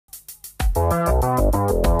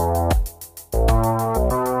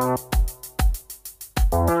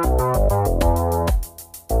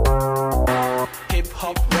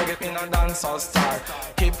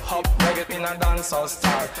reggae in a dancehall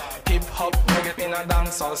style. Hip hop reggae in a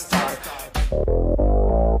dancehall style.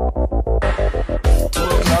 2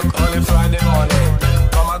 o'clock only Friday morning.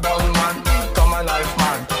 Come a gun man, come a knife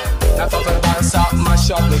man. Knife up and dance up,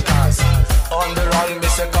 mash up the cars. On the run,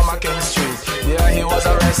 Mr. Come a King Street. Yeah, he was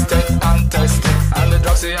arrested and tested, and the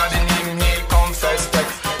drugs he had in him, he confessed it.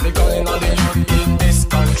 They calling on the youth in this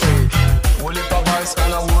country. Woolly for boys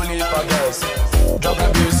and a woolly for girls. Drug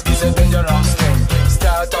abuse is a dangerous thing.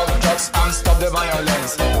 Start off drugs and stop the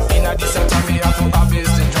violence. In a decent time, we have to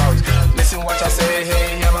abuse the drugs. Listen what I say,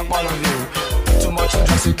 hey, hear my point of view. Too much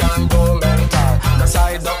drugs, you can go mental. That's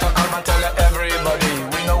why Dr. Alban tell everybody,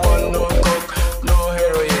 we no want no coke, no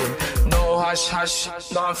heroin, no hash hash,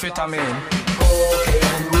 no amphetamine.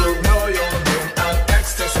 Cocaine will blow your brain, and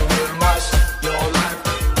ecstasy will mash your life.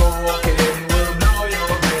 Cocaine will blow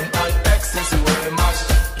your brain, and ecstasy will mash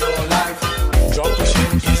your life. Drug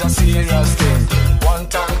pushing is a serious thing. 1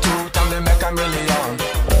 time, 2 time, they make a million.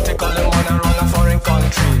 Take all the money and run a foreign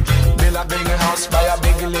country. Build a big house, buy a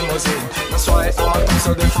big limousine. That's why I'm a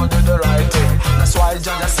so they for do the right thing. That's why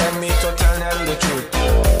Jah sent me to tell them the truth.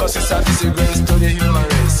 Cause it's a disgrace to the human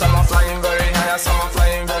race. Some are flying very high, some are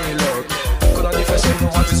flying very low. Could not differentiate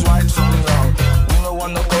what is right from wrong. We no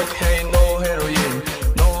want no cocaine, no heroin,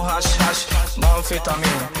 no hash hash, no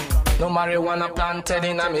amphetamine, no marijuana planted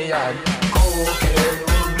in a me yard. Cocaine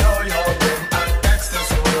will blow your brain, and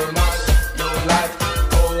ecstasy will mash your life.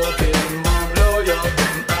 Cocaine will blow your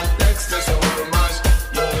brain, and ecstasy will mash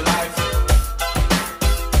your life.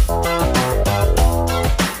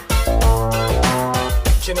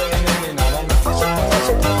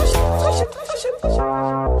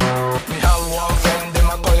 Me have one friend, them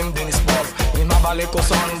a call him Dennis Buff. Me have a little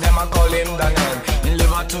son, them a call him Daniel. He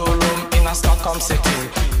live a 2-room in a Stockholm city.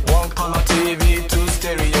 1 color TV, 2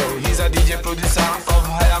 stereo. He's a DJ producer of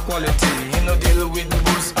higher quality. He no deal with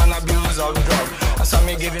booze and abuse of drug. And so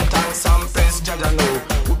me giving thanks and praise Jah know.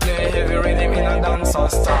 We play heavy rhythm in a dancehall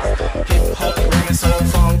style. Hip hop, reggae, soul,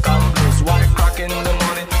 funk and blues. Why crack in the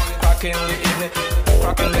morning, crack in the evening,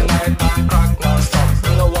 crack in the night, and crack non-stop.